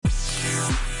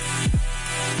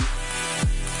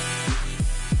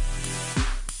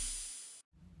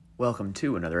Welcome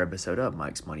to another episode of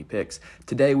Mike's Money Picks.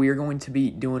 Today we are going to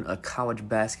be doing a college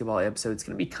basketball episode. It's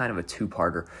going to be kind of a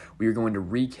two-parter. We are going to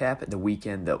recap the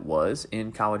weekend that was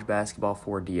in college basketball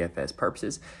for DFS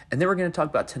purposes, and then we're going to talk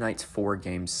about tonight's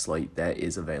 4-game slate that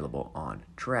is available on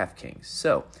DraftKings.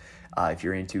 So, if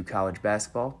you're into college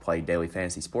basketball, play daily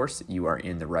fantasy sports, you are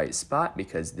in the right spot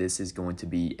because this is going to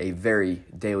be a very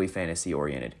daily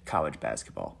fantasy-oriented college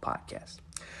basketball podcast.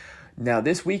 Now,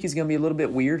 this week is going to be a little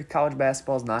bit weird. College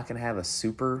basketball is not going to have a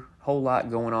super whole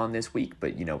lot going on this week,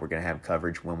 but, we're going to have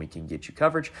coverage when we can get you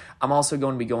coverage. I'm also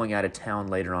going to be going out of town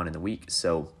later on in the week,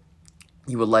 so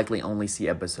you will likely only see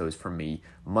episodes from me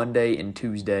Monday and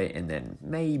Tuesday, and then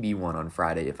maybe one on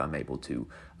Friday if I'm able to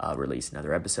release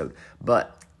another episode.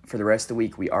 But for the rest of the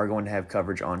week, we are going to have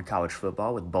coverage on college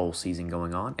football with bowl season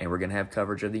going on, and we're going to have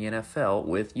coverage of the NFL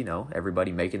with,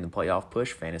 everybody making the playoff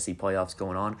push, fantasy playoffs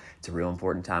going on. It's a real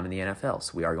important time in the NFL,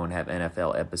 so we are going to have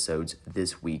NFL episodes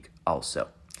this week also.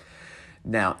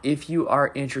 Now, if you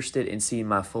are interested in seeing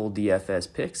my full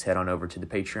DFS picks, head on over to the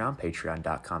Patreon,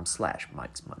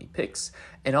 patreon.com/MikesMoneyPicks,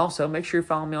 and also make sure you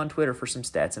follow me on Twitter for some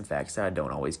stats and facts that I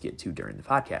don't always get to during the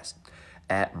podcast,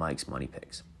 at Mike's Money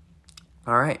Picks.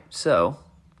 All right, so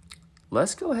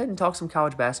let's go ahead and talk some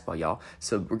college basketball, y'all.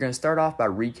 So we're going to start off by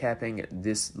recapping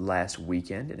this last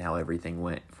weekend and how everything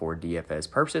went for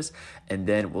DFS purposes, and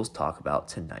then we'll talk about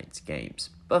tonight's games.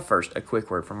 But first, a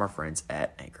quick word from our friends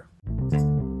at Anchor.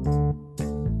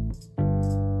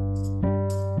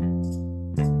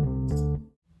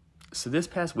 So this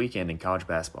past weekend in college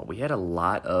basketball, we had a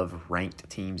lot of ranked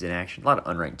teams in action, a lot of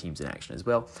unranked teams in action as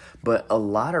well, but a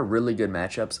lot of really good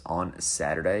matchups on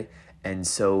Saturday. And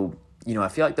so I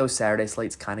feel like those Saturday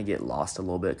slates kind of get lost a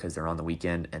little bit because they're on the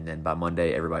weekend, and then by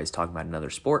Monday, everybody's talking about another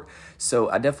sport. So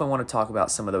I definitely want to talk about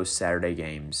some of those Saturday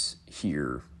games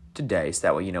here today, so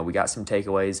that way, we got some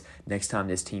takeaways. Next time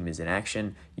this team is in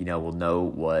action, we'll know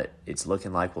what it's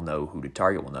looking like. We'll know who to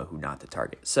target. We'll know who not to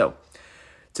target. So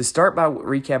to start by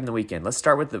recapping the weekend, let's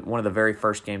start with one of the very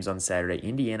first games on Saturday,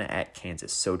 Indiana at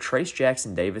Kansas. So Trace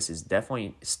Jackson-Davis is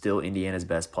definitely still Indiana's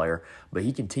best player, but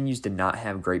he continues to not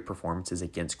have great performances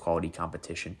against quality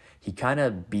competition. He kind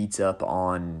of beats up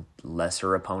on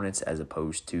lesser opponents as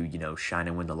opposed to,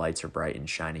 shining when the lights are bright and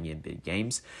shining in big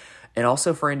games. And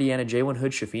also for Indiana, Jalen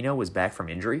Hood-Schifino was back from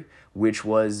injury, which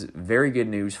was very good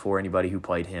news for anybody who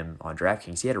played him on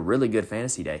DraftKings. He had a really good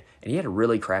fantasy day, and he had a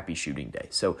really crappy shooting day.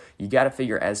 So you got to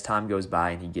figure as time goes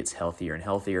by and he gets healthier and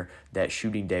healthier, that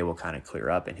shooting day will kind of clear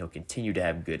up, and he'll continue to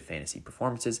have good fantasy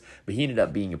performances. But he ended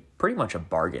up being pretty much a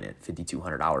bargain at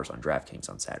 $5,200 on DraftKings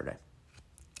on Saturday.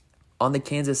 On the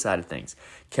Kansas side of things,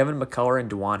 Kevin McCullough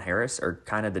and DeJuan Harris are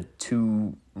kind of the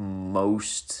two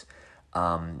most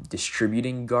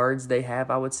distributing guards they have,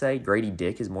 I would say. Grady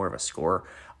Dick is more of a scorer,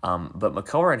 but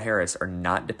McCullough and Harris are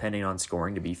not depending on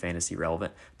scoring to be fantasy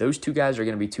relevant. Those two guys are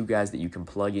going to be two guys that you can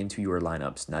plug into your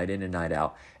lineups night in and night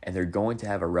out, and they're going to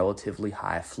have a relatively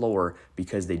high floor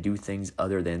because they do things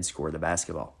other than score the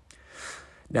basketball.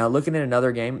 Now, looking at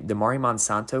another game, Damari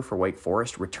Monsanto for Wake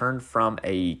Forest returned from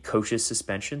a coach's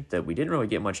suspension that we didn't really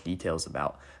get much details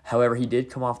about. However, he did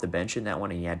come off the bench in that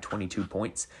one, and he had 22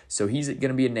 points. So he's going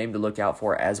to be a name to look out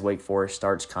for as Wake Forest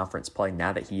starts conference play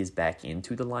now that he is back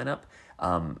into the lineup.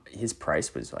 His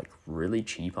price was really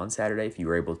cheap on Saturday if you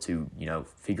were able to,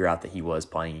 figure out that he was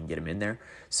playing and get him in there.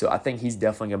 So I think he's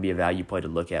definitely going to be a value play to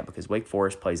look at because Wake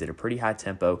Forest plays at a pretty high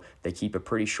tempo. They keep a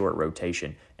pretty short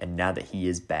rotation, and now that he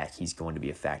is back, he's going to be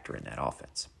a factor in that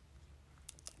offense.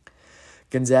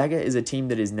 Gonzaga is a team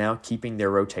that is now keeping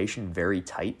their rotation very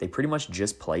tight. They pretty much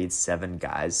just played 7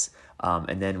 guys,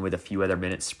 and then with a few other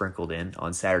minutes sprinkled in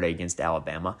on Saturday against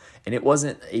Alabama. And it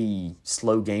wasn't a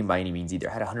slow game by any means either.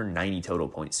 It had 190 total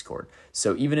points scored.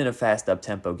 So even in a fast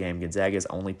up-tempo game, Gonzaga is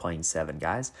only playing 7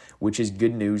 guys, which is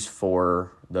good news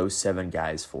for those 7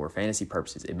 guys for fantasy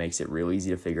purposes. It makes it real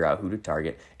easy to figure out who to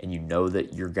target, and you know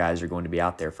that your guys are going to be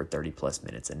out there for 30-plus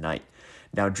minutes a night.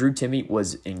 Now, Drew Timme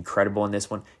was incredible in this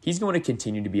one. He's going to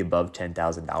continue to be above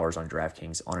 $10,000 on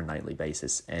DraftKings on a nightly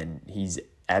basis, and he's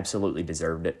absolutely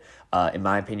deserved it. In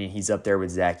my opinion, he's up there with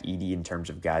Zach Edey in terms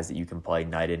of guys that you can play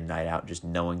night in and night out, just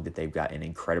knowing that they've got an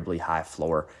incredibly high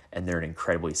floor and they're an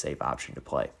incredibly safe option to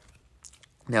play.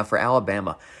 Now, for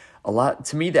Alabama,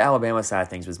 to me, the Alabama side of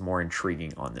things was more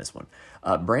intriguing on this one.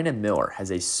 Brandon Miller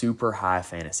has a super high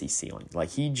fantasy ceiling.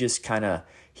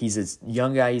 He's a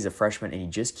young guy, he's a freshman, and he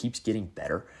just keeps getting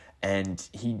better. And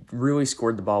he really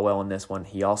scored the ball well in this one.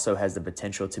 He also has the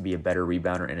potential to be a better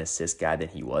rebounder and assist guy than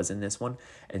he was in this one.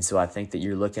 And so I think that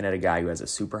you're looking at a guy who has a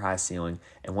super high ceiling.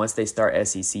 And once they start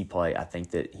SEC play, I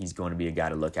think that he's going to be a guy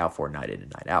to look out for night in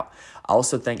and night out. I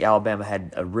also think Alabama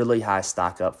had a really high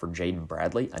stock up for Jaden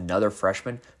Bradley, another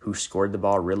freshman who scored the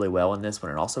ball really well in this one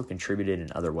and also contributed in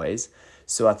other ways.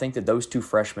 So I think that those two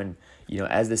freshmen,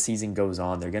 as the season goes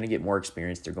on, they're going to get more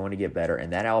experience. They're going to get better.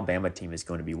 And that Alabama team is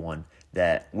going to be one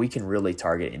that we can really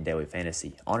target in daily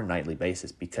fantasy on a nightly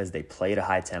basis because they play at a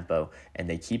high tempo and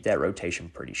they keep that rotation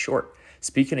pretty short.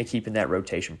 Speaking of keeping that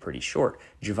rotation pretty short,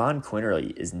 Javon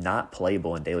Quinterly is not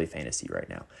playable in daily fantasy right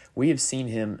now. We have seen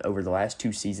him over the last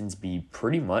 2 seasons be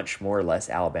pretty much more or less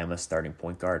Alabama's starting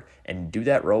point guard and do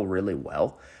that role really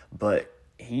well, but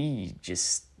he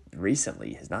just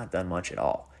recently has not done much at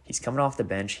all. He's coming off the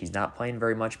bench, he's not playing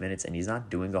very much minutes, and he's not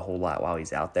doing a whole lot while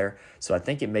he's out there. So I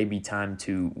think it may be time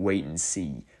to wait and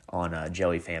see on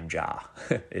Jelly Fam Ja,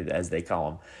 as they call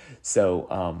him.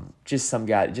 So just a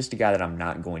guy that I'm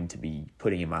not going to be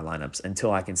putting in my lineups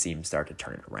until I can see him start to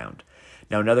turn it around.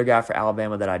 Now, another guy for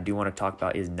Alabama that I do want to talk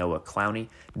about is Noah Clowney.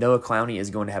 Noah Clowney is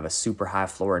going to have a super high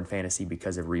floor in fantasy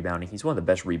because of rebounding. He's one of the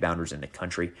best rebounders in the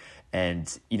country. And,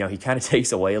 he kind of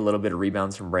takes away a little bit of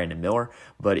rebounds from Brandon Miller.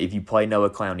 But if you play Noah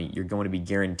Clowney, you're going to be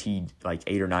guaranteed like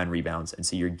 8 or 9 rebounds. And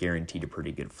so you're guaranteed a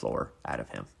pretty good floor out of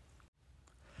him.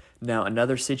 Now,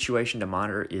 another situation to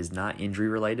monitor is not injury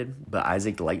related, but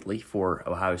Isaac Lately for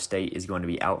Ohio State is going to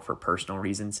be out for personal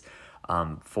reasons.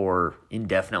 For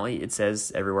indefinitely, it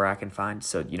says everywhere I can find.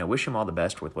 So, wish him all the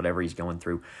best with whatever he's going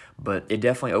through. But it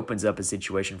definitely opens up a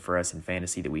situation for us in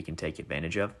fantasy that we can take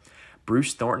advantage of.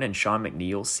 Bruce Thornton and Sean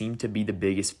McNeil seem to be the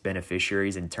biggest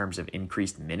beneficiaries in terms of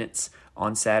increased minutes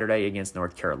on Saturday against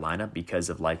North Carolina because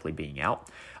of likely being out.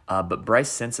 But Bryce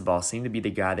Sensabaugh seemed to be the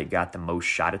guy that got the most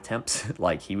shot attempts.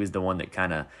 Like he was the one that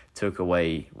kind of took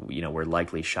away, where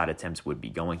likely shot attempts would be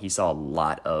going. He saw a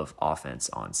lot of offense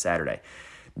on Saturday.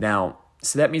 Now,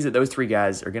 so that means that those 3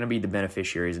 guys are going to be the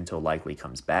beneficiaries until likely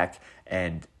comes back.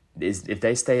 And if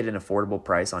they stay at an affordable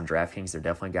price on DraftKings, they're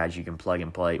definitely guys you can plug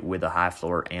and play with a high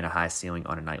floor and a high ceiling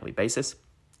on a nightly basis.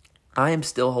 I am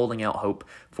still holding out hope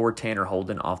for Tanner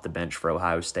Holden off the bench for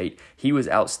Ohio State. He was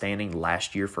outstanding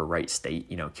last year for Wright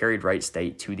State, carried Wright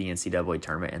State to the NCAA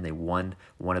tournament, and they won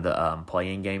one of the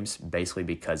play-in games basically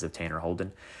because of Tanner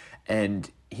Holden. And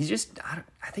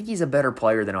I think he's a better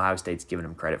player than Ohio State's giving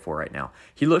him credit for right now.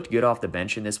 He looked good off the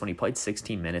bench in this one. He played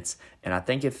 16 minutes, and I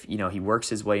think if, he works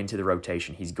his way into the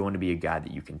rotation, he's going to be a guy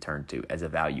that you can turn to as a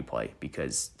value play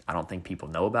because I don't think people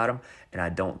know about him, and I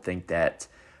don't think that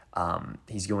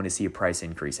he's going to see a price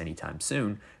increase anytime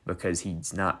soon because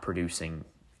he's not producing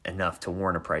enough to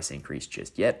warrant a price increase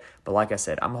just yet. But like I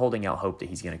said, I'm holding out hope that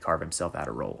he's going to carve himself out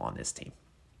a role on this team.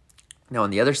 Now, on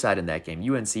the other side in that game,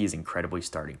 UNC is incredibly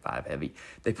starting 5 heavy.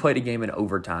 They played a game in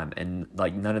overtime, and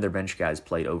none of their bench guys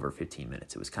played over 15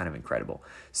 minutes. It was kind of incredible.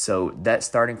 So that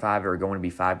starting 5 are going to be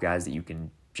 5 guys that you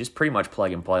can just pretty much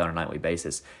plug and play on a nightly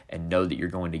basis and know that you're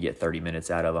going to get 30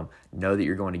 minutes out of them, know that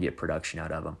you're going to get production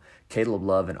out of them. Caleb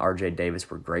Love and RJ Davis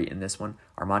were great in this one.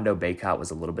 Armando Bacot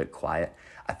was a little bit quiet.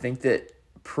 I think that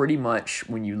pretty much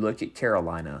when you look at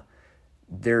Carolina,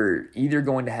 they're either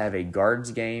going to have a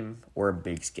guards game or a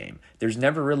bigs game. There's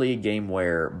never really a game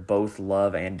where both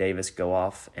Love and Davis go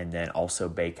off and then also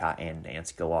Bacot and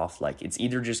Nance go off. It's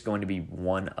either just going to be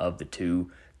one of the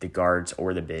two, the guards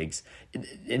or the bigs.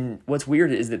 And what's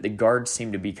weird is that the guards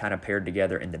seem to be kind of paired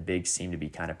together and the bigs seem to be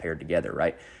kind of paired together,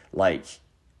 right?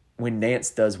 When Nance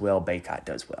does well, Bacot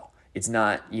does well. It's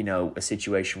not, a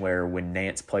situation where when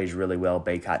Nance plays really well,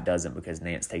 Bacot doesn't because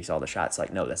Nance takes all the shots.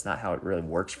 No, that's not how it really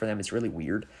works for them. It's really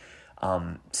weird.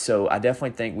 So I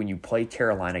definitely think when you play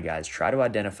Carolina guys, try to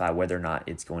identify whether or not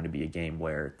it's going to be a game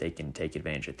where they can take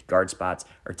advantage at the guard spots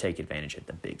or take advantage at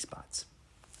the big spots.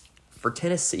 For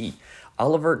Tennessee,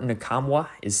 Oliver Nkamwa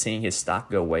is seeing his stock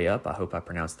go way up. I hope I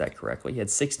pronounced that correctly. He had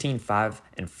 16, 5,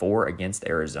 and 4 against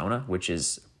Arizona, which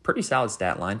is pretty solid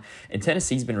stat line. And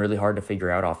Tennessee's been really hard to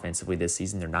figure out offensively this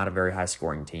season. They're not a very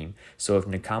high-scoring team. So if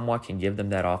Nkamwa can give them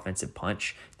that offensive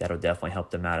punch, that'll definitely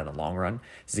help them out in the long run.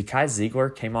 Zakai Ziegler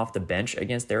came off the bench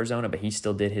against Arizona, but he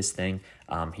still did his thing.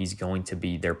 He's going to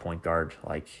be their point guard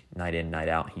night in, night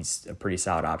out. He's a pretty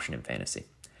solid option in fantasy.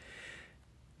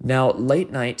 Now,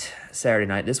 late night, Saturday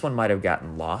night, this one might have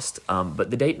gotten lost, but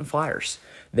the Dayton Flyers,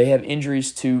 they have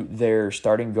injuries to their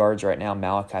starting guards right now,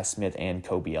 Malachi Smith and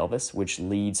Kobe Elvis, which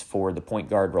leads for the point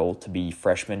guard role to be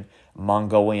freshman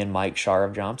Mongolian Mike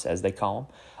Sharavjamps, as they call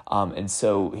him. And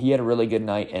so he had a really good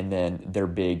night, and then their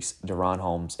bigs, Deron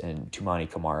Holmes and Tumani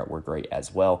Kamara, were great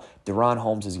as well. Deron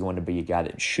Holmes is going to be a guy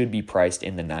that should be priced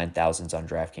in the 9,000s on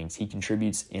DraftKings. He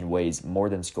contributes in ways more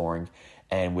than scoring,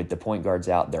 and with the point guards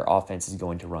out, their offense is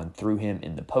going to run through him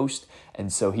in the post.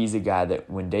 And so he's a guy that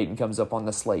when Dayton comes up on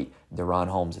the slate, Deron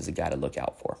Holmes is a guy to look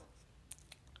out for.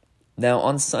 Now,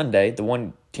 on Sunday, the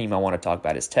one team I want to talk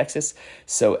about is Texas.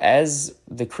 So as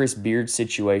the Chris Beard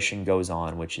situation goes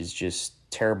on, which is just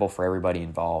terrible for everybody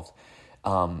involved,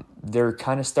 they're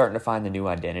kind of starting to find the new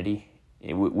identity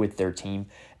with their team.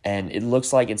 And it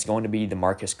looks like it's going to be the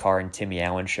Marcus Carr and Timmy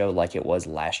Allen show like it was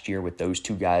last year, with those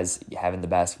two guys having the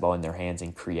basketball in their hands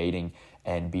and creating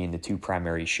and being the two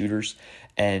primary shooters.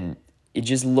 And it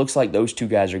just looks like those two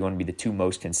guys are going to be the two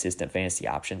most consistent fantasy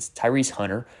options. Tyrese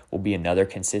Hunter will be another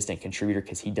consistent contributor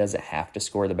because he doesn't have to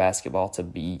score the basketball to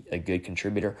be a good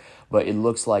contributor. But it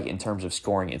looks like in terms of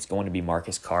scoring, it's going to be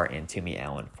Marcus Carr and Timmy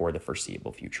Allen for the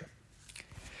foreseeable future.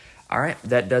 All right,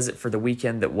 that does it for the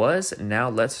weekend that was. Now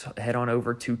let's head on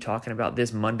over to talking about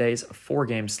this Monday's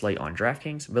 4-game slate on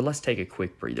DraftKings. But let's take a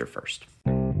quick breather first.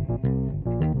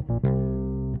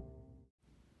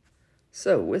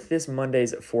 So with this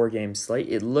Monday's 4-game slate,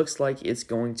 it looks like it's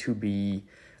going to be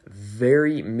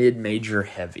very mid-major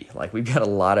heavy. Like, we've got a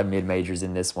lot of mid-majors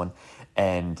in this one,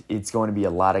 and it's going to be a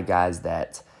lot of guys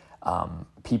that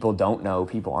people don't know,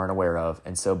 people aren't aware of.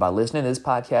 And so by listening to this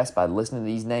podcast, by listening to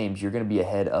these names, you're going to be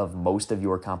ahead of most of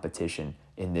your competition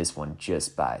in this one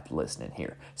just by listening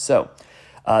here. So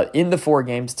in the 4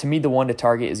 games, to me, the one to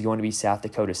target is going to be South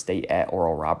Dakota State at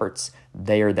Oral Roberts.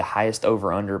 They are the highest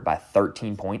over-under by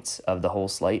 13 points of the whole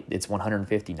slate. It's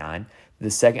 159. The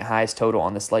second highest total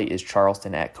on the slate is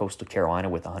Charleston at Coastal Carolina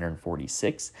with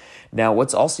 146. Now,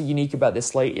 what's also unique about this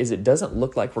slate is it doesn't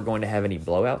look like we're going to have any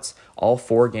blowouts. All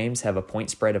 4 games have a point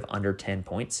spread of under 10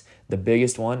 points. The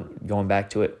biggest one, going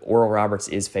back to it, Oral Roberts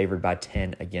is favored by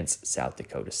 10 against South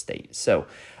Dakota State. So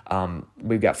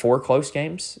we've got 4 close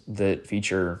games that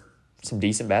feature some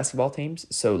decent basketball teams.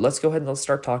 So let's go ahead and let's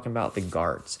start talking about the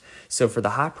guards. So for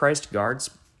the high-priced guards,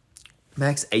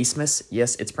 Max Abmas,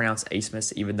 yes, it's pronounced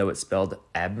Abmas, even though it's spelled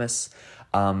Abmas.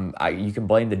 You can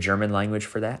blame the German language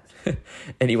for that.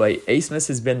 Anyway, Abmas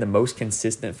has been the most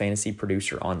consistent fantasy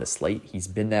producer on the slate. He's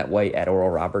been that way at Oral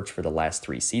Roberts for the last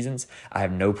 3 seasons. I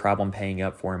have no problem paying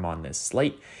up for him on this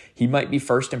slate. He might be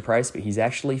first in price, but he's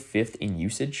actually 5th in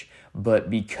usage. But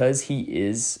because he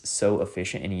is so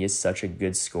efficient and he is such a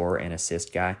good scorer and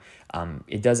assist guy,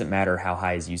 it doesn't matter how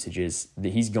high his usage is.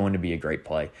 He's going to be a great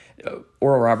play.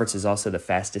 Oral Roberts is also the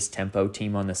fastest tempo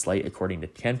team on the slate according to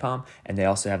KenPom, and they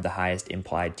also have the highest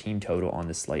implied team total on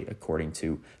the slate according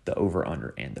to the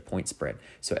over-under and the point spread.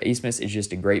 So Abmas is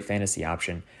just a great fantasy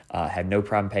option. Had no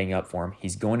problem paying up for him.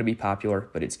 He's going to be popular,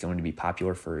 but it's going to be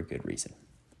popular for a good reason.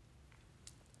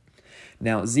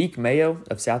 Now, Zeke Mayo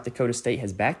of South Dakota State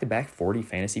has back-to-back 40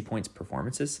 fantasy points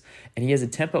performances, and he has a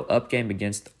tempo up game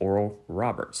against Oral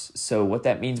Roberts. So what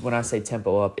that means when I say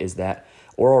tempo up is that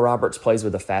Oral Roberts plays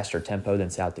with a faster tempo than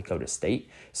South Dakota State,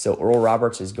 so Oral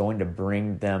Roberts is going to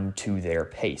bring them to their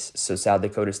pace. So South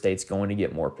Dakota State's going to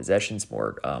get more possessions,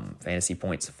 more fantasy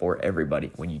points for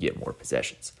everybody when you get more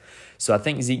possessions. So I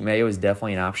think Zeke Mayo is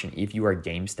definitely an option if you are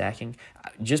game stacking.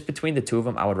 Just between the two of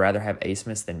them, I would rather have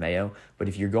Abmas than Mayo, but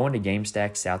if you're going to game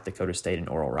stack South Dakota State and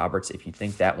Oral Roberts, if you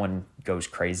think that one goes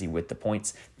crazy with the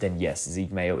points, then yes,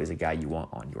 Zeke Mayo is a guy you want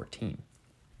on your team.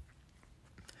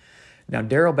 Now,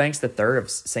 Darrell Banks III of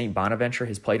St. Bonaventure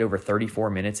has played over 34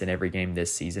 minutes in every game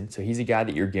this season, so he's a guy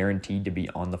that you're guaranteed to be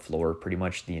on the floor pretty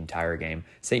much the entire game.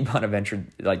 St. Bonaventure,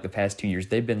 like the past 2 years,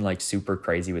 they've been like super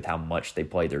crazy with how much they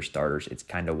play their starters. It's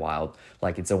kind of wild.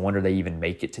 Like, it's a wonder they even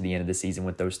make it to the end of the season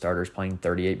with those starters playing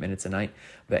 38 minutes a night.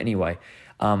 But anyway,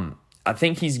 I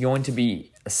think he's going to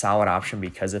be a solid option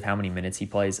because of how many minutes he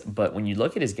plays. But when you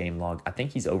look at his game log, I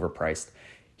think he's overpriced.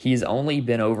 He's only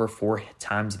been over 4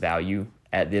 times value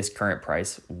at this current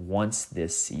price once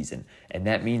this season. And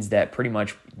that means that pretty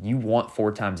much you want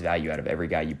 4 times value out of every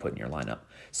guy you put in your lineup.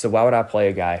 So why would I play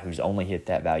a guy who's only hit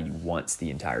that value once the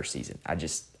entire season? I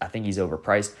think he's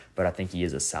overpriced, but I think he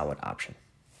is a solid option.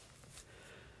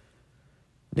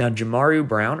 Now, Jamaru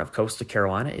Brown of Coastal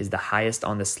Carolina is the highest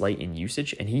on the slate in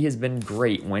usage, and he has been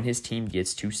great when his team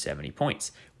gets to 70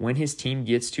 points. When his team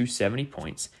gets to 70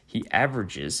 points, he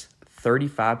averages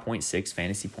 35.6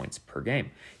 fantasy points per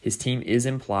game. His team is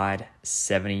implied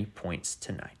 70 points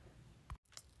tonight.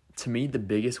 to me, the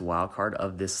biggest wild card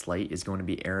of this slate is going to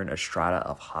be Aaron Estrada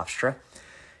of Hofstra.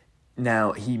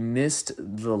 Now, he missed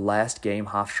the last game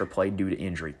Hofstra played due to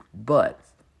injury, but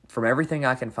from everything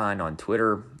I can find on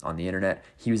Twitter, on the internet,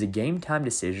 he was a game-time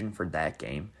decision for that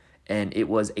game, and it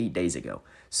was 8 days ago.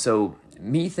 So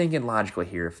me thinking logically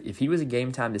here, if he was a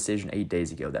game-time decision 8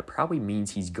 days ago, that probably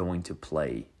means he's going to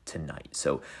play tonight.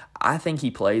 So I think he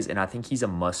plays, and I think he's a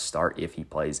must-start if he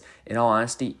plays. In all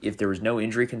honesty, if there was no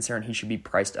injury concern, he should be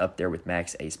priced up there with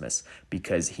Max Asmus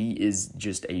because he is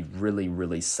just a really,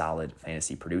 really solid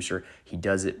fantasy producer. He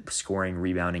does it scoring,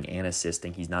 rebounding, and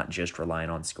assisting. He's not just relying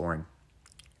on scoring.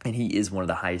 And he is one of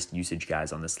the highest usage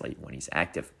guys on the slate when he's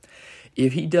active.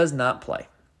 If he does not play,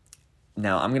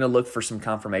 now I'm going to look for some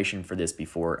confirmation for this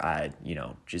before I,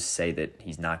 just say that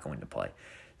he's not going to play.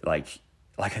 Like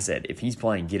I said, if he's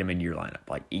playing, get him into your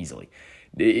lineup, easily.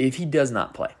 If he does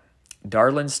not play,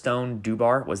 Darlin Stone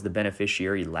Dubar was the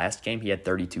beneficiary last game. He had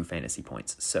 32 fantasy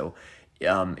points. So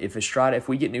if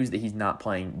we get news that he's not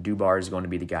playing, Dubar is going to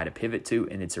be the guy to pivot to,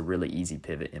 and it's a really easy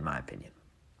pivot in my opinion.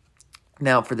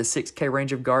 Now, for the 6K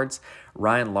range of guards,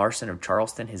 Ryan Larson of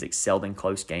Charleston has excelled in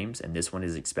close games, and this one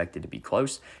is expected to be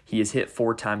close. He has hit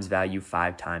 4 times value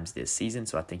 5 times this season,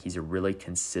 so I think he's a really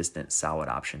consistent, solid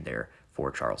option there for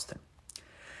Charleston.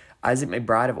 Isaac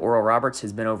McBride of Oral Roberts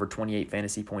has been over 28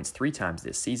 fantasy points 3 times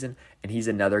this season, and he's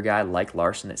another guy like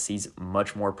Larson that sees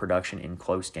much more production in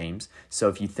close games. So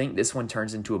if you think this one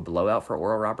turns into a blowout for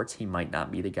Oral Roberts, he might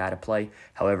not be the guy to play.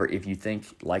 However, if you think,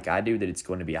 like I do, that it's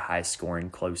going to be a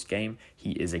high-scoring, close game,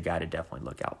 he is a guy to definitely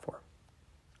look out for.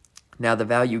 Now, the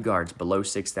value guards below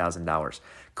 $6,000.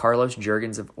 Carlos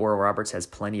Juergens of Oral Roberts has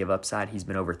plenty of upside. He's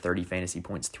been over 30 fantasy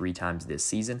points 3 times this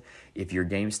season. If you're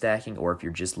game stacking or if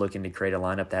you're just looking to create a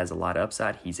lineup that has a lot of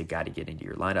upside, he's a guy to get into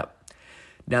your lineup.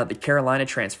 Now, the Carolina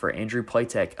transfer, Andrew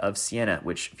Platek of Siena,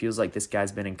 which feels like this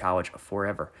guy's been in college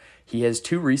forever. He has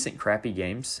 2 recent crappy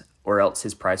games, or else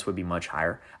his price would be much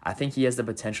higher. I think he has the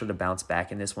potential to bounce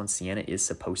back in this one. Siena is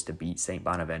supposed to beat St.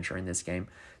 Bonaventure in this game,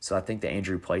 so I think that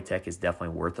Andrew Platek is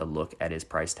definitely worth a look at his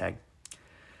price tag.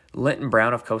 Linton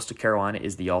Brown of Coastal Carolina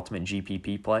is the ultimate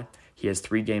GPP play. He has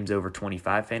 3 games over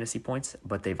 25 fantasy points,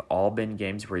 but they've all been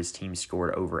games where his team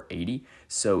scored over 80.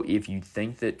 So if you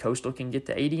think that Coastal can get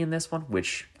to 80 in this one,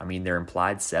 which, they're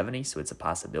implied 70, so it's a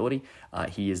possibility,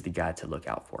 he is the guy to look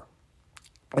out for.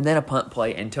 And then a punt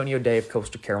play, Antonio Day of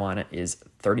Coastal Carolina is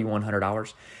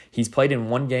 $3,100. He's played in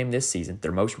 1 game this season,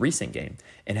 their most recent game,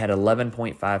 and had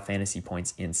 11.5 fantasy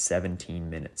points in 17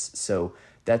 minutes. So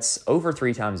that's over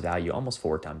 3 times value, almost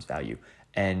 4 times value.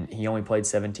 And he only played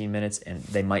 17 minutes, and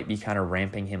they might be kind of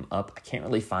ramping him up. I can't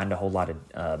really find a whole lot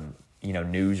of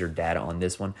news or data on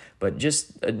this one, but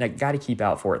just a guy to keep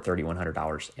out for at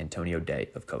 $3,100, Antonio Day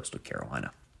of Coastal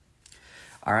Carolina.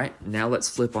 All right, now let's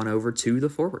flip on over to the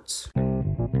forwards.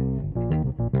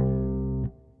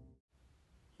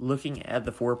 Looking at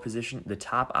the forward position, the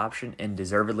top option, and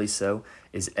deservedly so,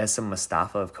 is Essam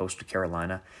Mustafa of Coastal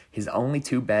Carolina. His only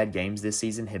 2 bad games this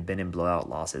season have been in blowout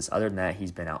losses. Other than that,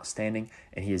 he's been outstanding,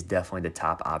 and he is definitely the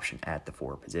top option at the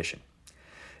forward position.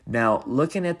 Now,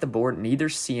 looking at the board, neither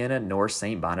Siena nor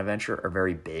St. Bonaventure are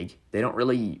very big. They don't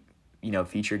really,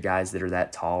 feature guys that are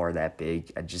that tall or that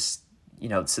big.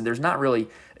 So there's not really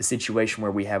a situation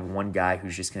where we have one guy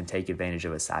who's just going to take advantage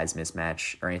of a size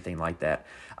mismatch or anything like that.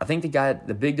 I think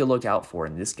the big to look out for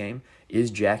in this game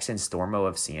is Jackson Stormo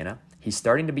of Siena. He's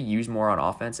starting to be used more on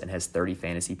offense and has 30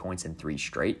 fantasy points in 3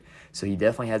 straight. So he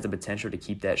definitely has the potential to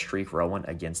keep that streak rolling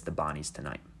against the Bonnies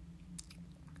tonight.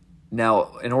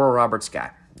 Now, an Oral Roberts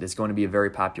guy that's going to be a very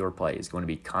popular play is going to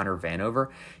be Connor Vanover.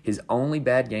 His only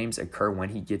bad games occur when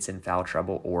he gets in foul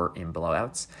trouble or in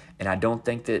blowouts, and I don't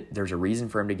think that there's a reason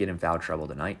for him to get in foul trouble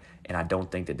tonight, and I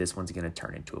don't think that this one's going to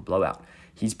turn into a blowout.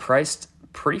 He's priced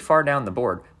pretty far down the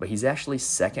board, but he's actually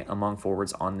second among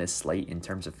forwards on this slate in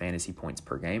terms of fantasy points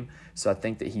per game, so I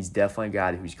think that he's definitely a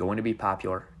guy who's going to be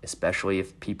popular, especially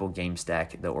if people game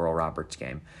stack the Oral Roberts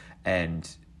game, and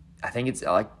I think it's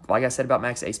like I said about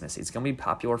Max Asmus, it's going to be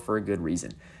popular for a good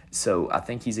reason. So I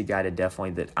think he's a guy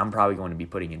that I'm probably going to be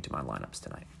putting into my lineups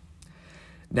tonight.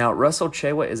 Now, Russell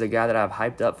Chewa is a guy that I've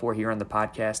hyped up for here on the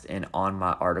podcast and on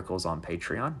my articles on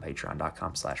Patreon,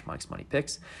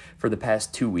 patreon.com/Mike'sMoneyPicks, for the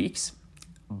past 2 weeks.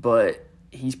 But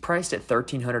he's priced at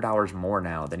 $1,300 more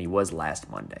now than he was last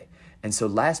Monday. And so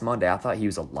last Monday, I thought he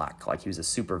was a lock, like he was a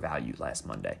super value last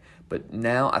Monday. But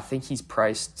now I think he's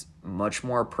priced much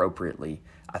more appropriately.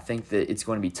 I think that it's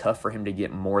going to be tough for him to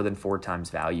get more than 4 times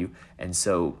value. And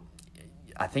so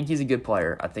I think he's a good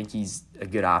player. I think he's a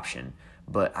good option.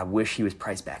 But I wish he was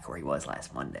priced back where he was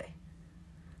last Monday.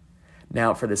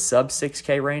 Now, for the sub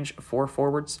 6K range for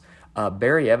forwards,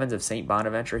 Barry Evans of St.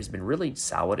 Bonaventure has been really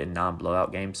solid in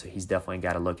non-blowout games, so he's definitely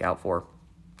got to look out for.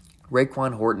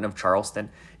 Raekwon Horton of Charleston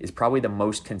is probably the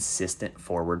most consistent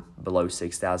forward below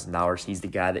 $6,000. He's the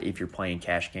guy that if you're playing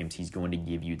cash games, he's going to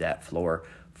give you that floor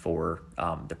for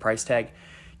the price tag.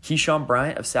 Keyshawn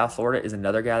Bryant of South Florida is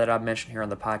another guy that I've mentioned here on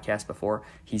the podcast before.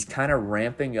 He's kind of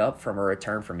ramping up from a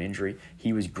return from injury.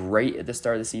 He was great at the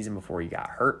start of the season before he got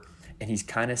hurt, and he's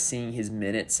kind of seeing his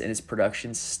minutes and his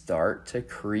production start to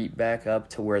creep back up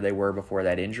to where they were before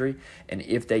that injury. And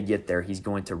if they get there, he's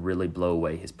going to really blow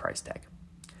away his price tag.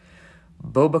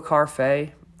 Boubacar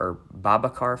Faye, I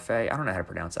don't know how to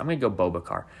pronounce it. I'm going to go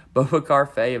Boubacar.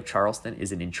 Boubacar Faye of Charleston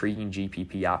is an intriguing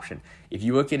GPP option. If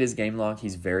you look at his game log,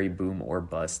 he's very boom or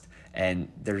bust,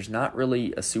 and there's not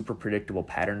really a super predictable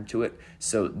pattern to it.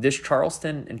 So this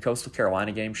Charleston and Coastal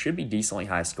Carolina game should be decently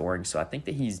high scoring, so I think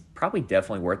that he's probably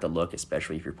definitely worth a look,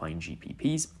 especially if you're playing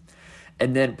GPPs.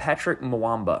 And then Patrick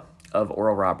Mwamba of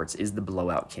Oral Roberts is the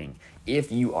blowout king.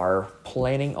 If you are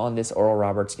planning on this Oral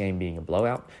Roberts game being a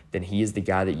blowout, then he is the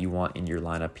guy that you want in your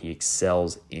lineup. He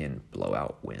excels in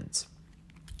blowout wins.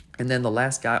 And then the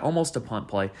last guy, almost a punt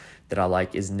play that I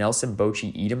like, is Nelson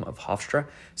Bochi Edom of Hofstra.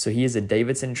 So he is a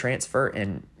Davidson transfer,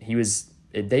 and he was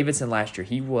at Davidson last year.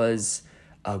 He was,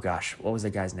 what was the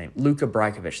guy's name? Luka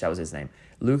Brajkovic, that was his name.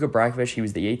 Luka Brajkovic, he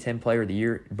was the A-10 player of the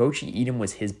year. Bochi Edom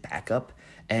was his backup.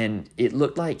 And it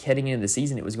looked like heading into the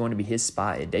season it was going to be his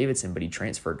spot at Davidson, but he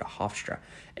transferred to Hofstra.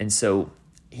 And so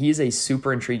he is a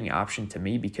super intriguing option to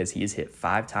me because he has hit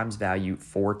 5 times value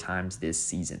 4 times this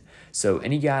season. So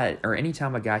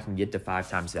anytime a guy can get to 5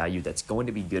 times value, that's going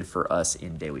to be good for us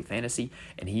in daily fantasy.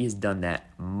 And he has done that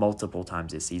multiple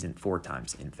times this season, 4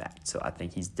 times in fact. So I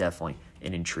think he's definitely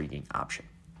an intriguing option.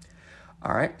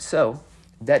 All right, so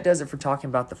that does it for talking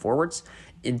about the forwards.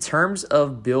 In terms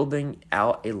of building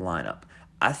out a lineup,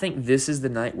 I think this is the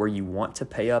night where you want to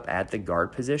pay up at the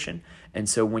guard position. And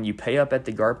so when you pay up at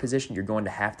the guard position, you're going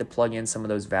to have to plug in some of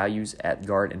those values at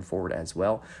guard and forward as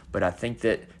well. But I think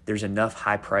that there's enough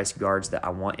high-priced guards that I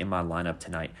want in my lineup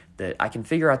tonight that I can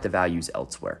figure out the values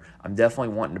elsewhere. I'm definitely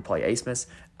wanting to play Asmus.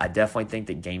 I definitely think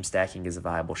that game stacking is a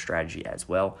viable strategy as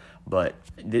well. But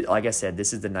like I said,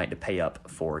 this is the night to pay up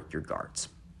for your guards.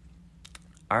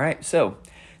 All right, so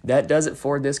that does it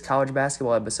for this college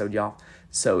basketball episode, y'all.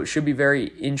 So it should be a very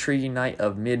intriguing night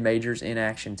of mid-majors in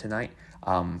action tonight.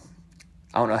 I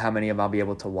don't know how many of them I'll be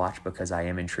able to watch because I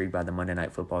am intrigued by the Monday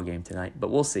Night Football game tonight, but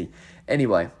we'll see.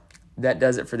 Anyway, that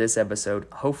does it for this episode.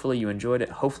 Hopefully you enjoyed it.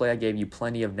 Hopefully I gave you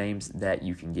plenty of names that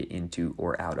you can get into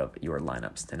or out of your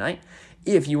lineups tonight.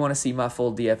 If you want to see my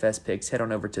full DFS picks, head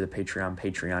on over to the Patreon,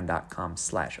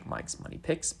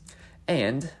 patreon.com/MikesMoneyPicks.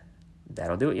 And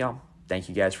that'll do it, y'all. Thank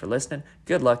you guys for listening.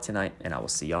 Good luck tonight, and I will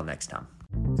see y'all next time.